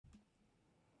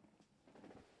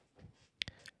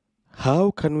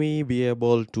How can we be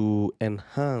able to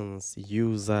enhance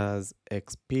users'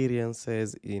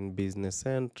 experiences in Business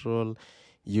Central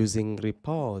using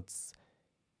reports?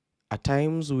 At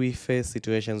times, we face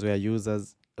situations where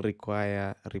users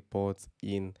require reports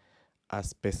in a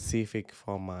specific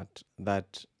format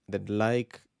that they'd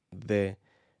like the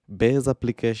base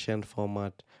application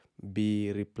format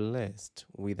be replaced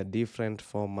with a different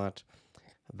format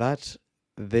that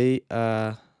they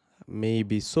are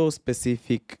maybe so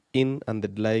specific in, and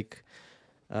they'd like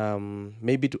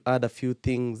maybe to add a few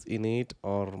things in it,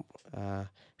 or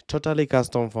totally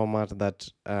custom format that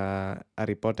a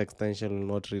report extension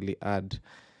will not really add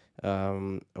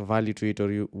value to it,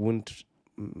 or you won't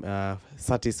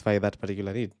satisfy that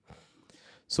particular need.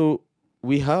 So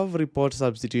we have report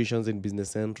substitutions in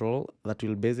Business Central that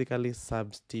will basically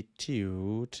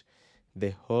substitute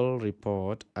the whole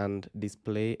report and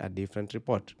display a different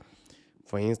report.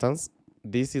 For instance,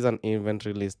 this is an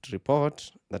inventory list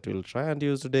report that we'll try and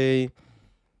use today.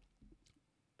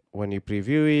 When you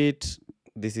preview it,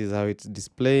 this is how it's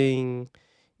displaying.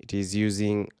 It is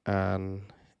using an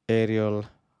Arial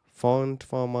font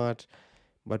format,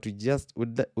 but we just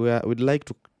would like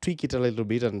to tweak it a little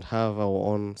bit and have our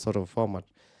own sort of format.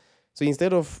 So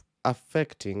instead of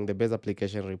affecting the base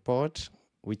application report,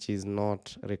 which is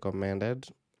not recommended,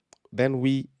 then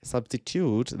we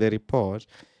substitute the report,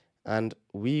 and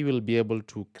we will be able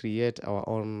to create our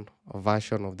own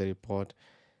version of the report,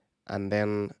 and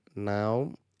then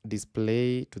now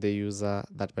display to the user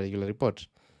that particular report.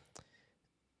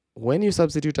 When you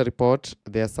substitute a report,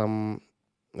 there's some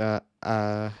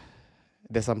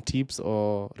tips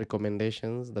or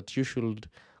recommendations that you should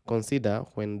consider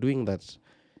when doing that.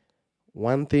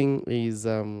 One thing is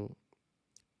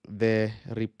the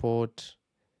report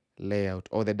layout,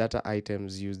 or the data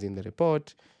items used in the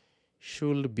report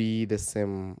should be the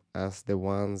same as the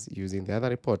ones used in the other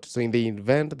report. So in the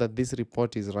event that this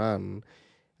report is run,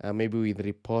 maybe with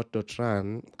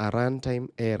report.run, a runtime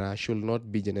error should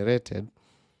not be generated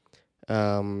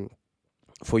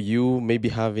for you maybe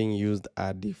having used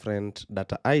a different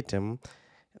data item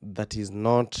that is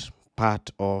not part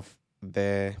of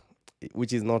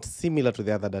which is not similar to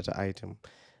the other data item.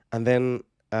 And then,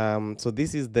 so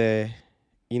this is the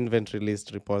inventory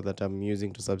list report that I'm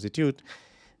using to substitute.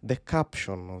 The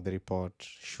caption of the report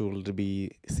should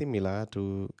be similar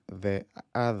to the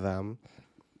other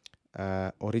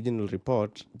original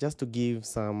report, just to give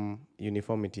some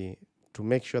uniformity, to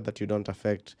make sure that you don't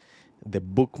affect the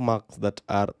bookmarks that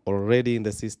are already in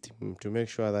the system, to make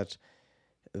sure that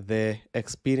the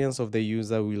experience of the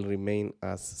user will remain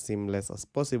as seamless as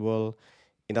possible.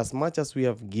 In as much as we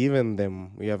have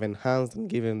enhanced and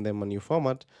given them a new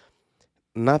format,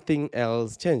 nothing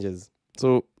else changes.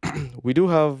 So we do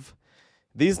have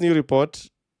this new report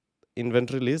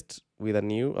inventory list with a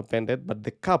new appended, but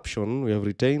the caption, we have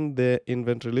retained the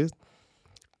inventory list,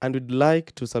 and we'd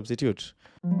like to substitute.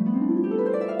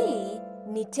 Hii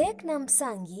ni Tech na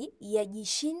Msangi ya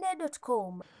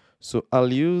jishinde.com. So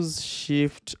I'll use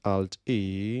Shift Alt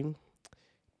E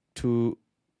to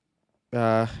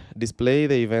display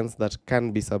the events that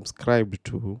can be subscribed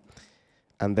to,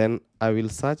 and then I will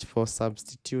search for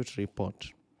substitute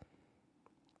report.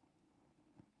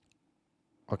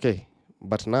 Okay,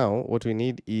 but now what we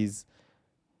need is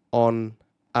on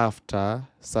after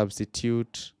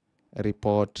substitute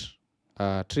report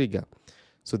trigger.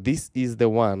 So this is the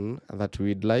one that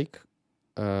we'd like,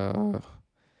 the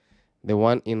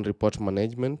one in report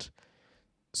management.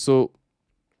 So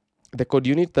the code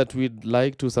unit that we'd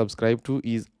like to subscribe to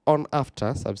is on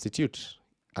after substitute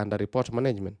under report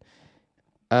management.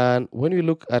 And when we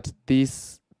look at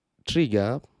this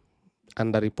trigger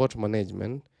under report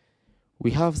management, we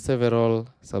have several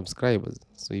subscribers.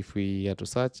 So if we are to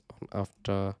search on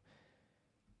after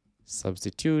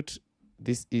substitute,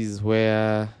 this is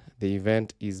where the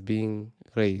event is being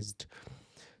raised.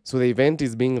 So the event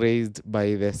is being raised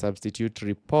by the substitute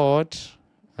report,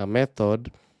 a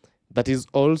method that is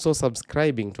also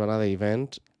subscribing to another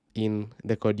event in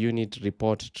the code unit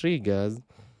report triggers,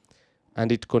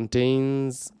 and it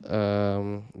contains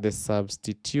the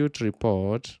substitute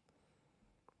report,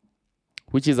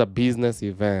 which is a business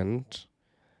event,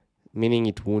 meaning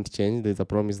it won't change. There's a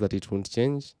promise that it won't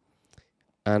change.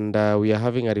 And we are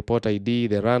having a report ID,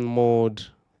 the run mode,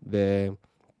 the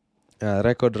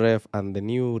record ref, and the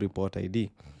new report ID.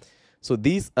 So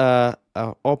these are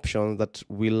options that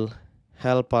will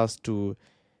help us to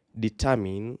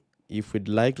determine if we'd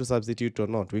like to substitute or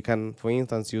not. We can, for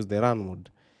instance, use the run mode.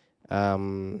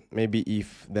 Maybe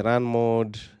if the run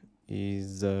mode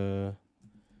is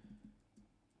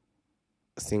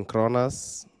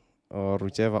synchronous, or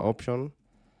whichever option,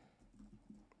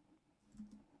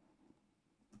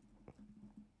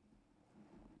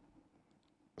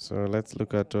 So let's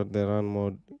look at what the run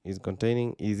mode is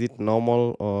containing. Is it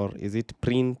normal or is it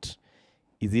print?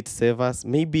 Is it save as?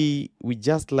 Maybe we'd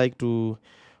just like to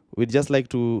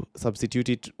substitute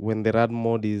it when the run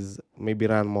mode is maybe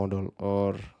run model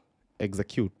or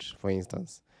execute, for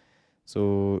instance.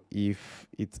 So if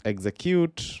it's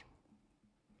execute,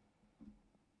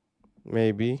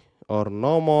 maybe, or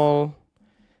normal,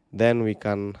 then we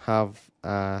can have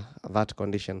that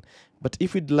condition. But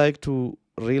if we'd like to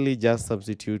really just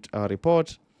substitute our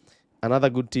report, another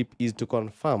good tip is to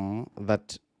confirm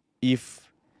that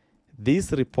if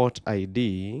this report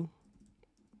ID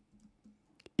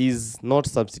is not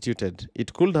substituted,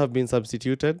 it could have been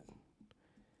substituted,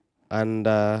 and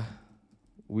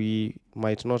we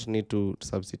might not need to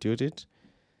substitute it.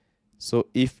 So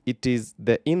if it is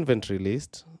the inventory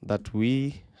list that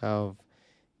we have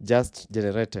just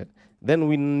generated, then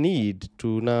we need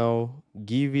to now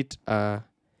give it a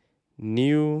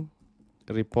new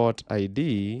report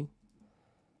ID.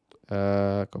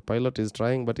 Copilot is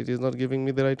trying, but it is not giving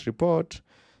me the right report.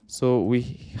 So we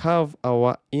have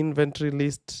our inventory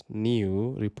list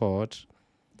new report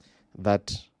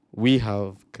that we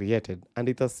have created, and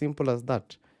it's as simple as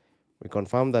that. We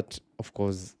confirm that, of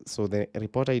course, so the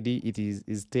report ID, it is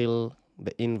still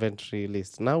the inventory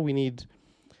list. Now we need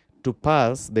to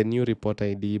pass the new report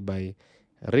ID by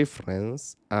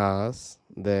reference as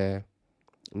the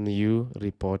new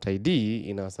report ID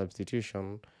in our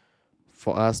substitution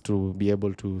for us to be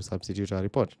able to substitute our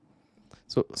report.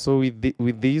 So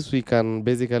with this, we can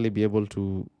basically be able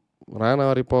to run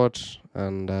our report,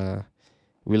 and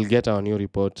we'll get our new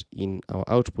report in our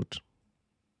output.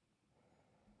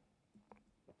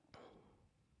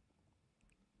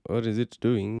 What is it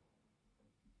doing?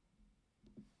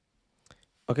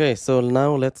 Okay, so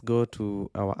now let's go to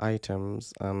our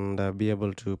items and be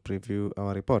able to preview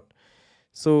our report.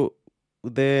 So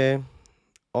the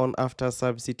on after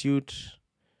substitute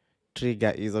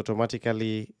trigger is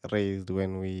automatically raised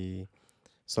when we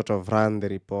sort of run the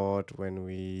report, when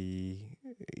we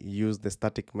use the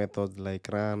static methods like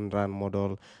run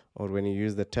model, or when you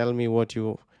use the tell me what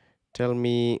you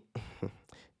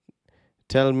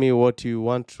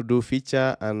want to do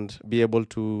feature and be able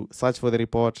to search for the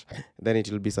report, then it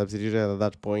will be substituted at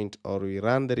that point. Or we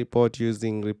run the report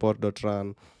using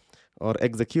report.run, or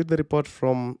execute the report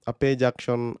from a page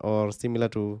action or similar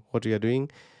to what we are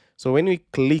doing. So when we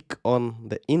click on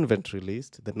the inventory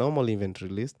list, the normal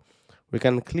inventory list, we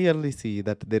can clearly see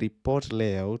that the report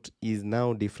layout is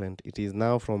now different. It is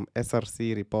now from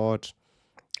SRC report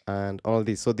and all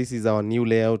this. So this is our new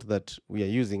layout that we are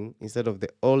using instead of the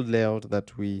old layout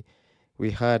that we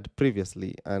had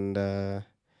previously. And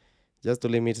just to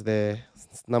limit the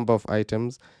number of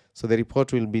items, so the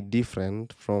report will be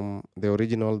different from the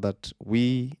original that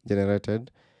we generated.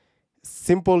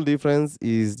 Simple difference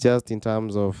is just in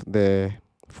terms of the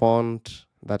font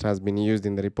that has been used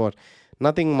in the report.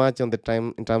 Nothing much on the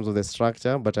time in terms of the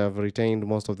structure, but I've retained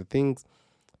most of the things,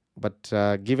 but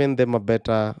given them a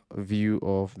better view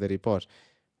of the report.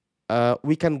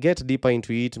 We can get deeper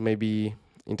into it, maybe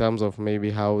in terms of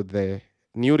maybe how the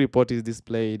new report is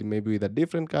displayed, maybe with the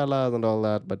different colors and all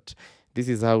that, but this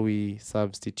is how we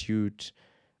substitute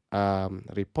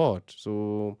report.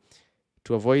 So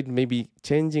to avoid maybe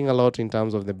changing a lot in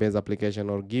terms of the base application,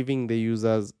 or giving the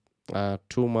users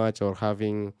too much, or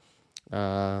having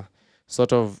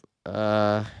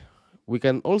we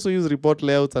can also use report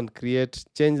layouts and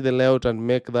change the layout and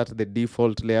make that the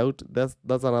default layout. That's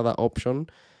another option.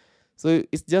 So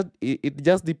it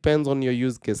just depends on your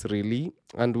use case, really.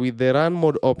 And with the run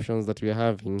mode options that we're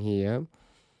having here,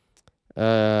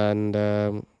 and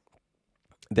the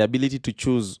ability to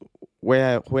choose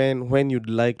when you'd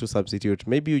like to substitute,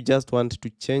 maybe you just want to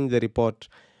change the report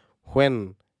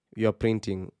when you're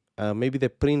printing. Maybe the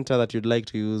printer that you'd like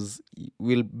to use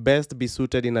will best be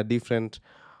suited in a different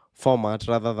format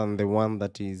rather than the one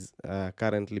that is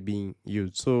currently being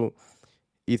used. So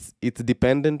it's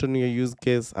dependent on your use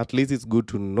case. At least it's good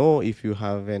to know if you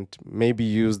haven't maybe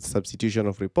used substitution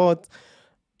of reports.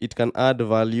 It can add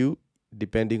value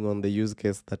depending on the use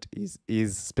case that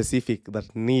is specific,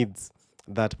 that needs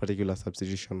that particular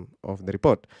substitution of the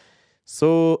report.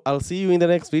 So I'll see you in the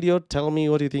next video. Tell me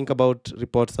what you think about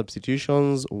report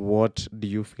substitutions. What do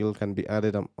you feel can be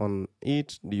added on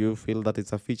it? Do you feel that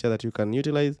it's a feature that you can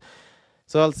utilize?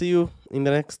 So I'll see you in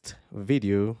the next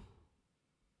video.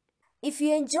 If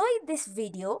you enjoyed this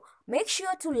video, make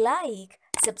sure to like,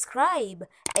 subscribe,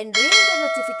 and ring the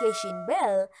notification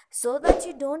bell so that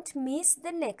you don't miss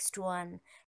the next one.